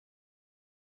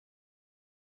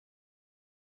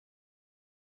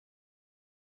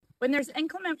When there's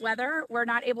inclement weather, we're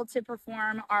not able to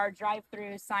perform our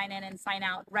drive-through sign in and sign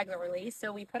out regularly.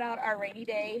 So we put out our rainy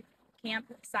day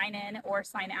camp sign in or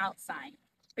sign out sign.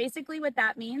 Basically, what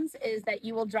that means is that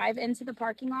you will drive into the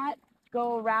parking lot,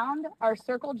 go around our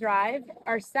circle drive.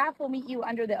 Our staff will meet you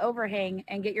under the overhang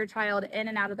and get your child in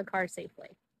and out of the car safely.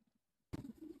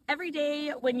 Every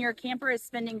day when your camper is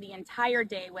spending the entire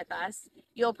day with us,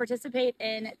 you'll participate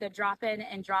in the drop-in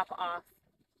and drop-off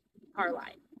car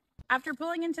line. After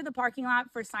pulling into the parking lot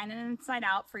for sign in and sign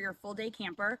out for your full day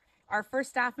camper, our first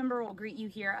staff member will greet you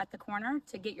here at the corner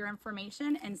to get your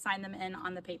information and sign them in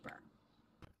on the paper.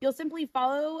 You'll simply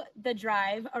follow the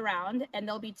drive around, and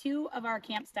there'll be 2 of our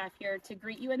camp staff here to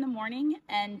greet you in the morning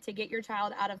and to get your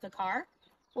child out of the car.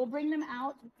 We'll bring them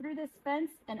out through this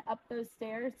fence and up those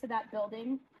stairs to that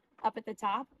building up at the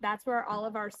top. That's where all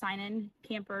of our sign-in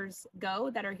campers go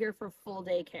that are here for full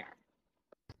day care.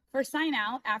 For sign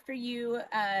out, after you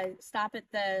stop at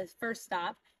the first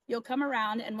stop, you'll come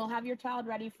around and we'll have your child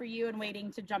ready for you and waiting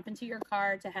to jump into your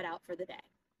car to head out for the day.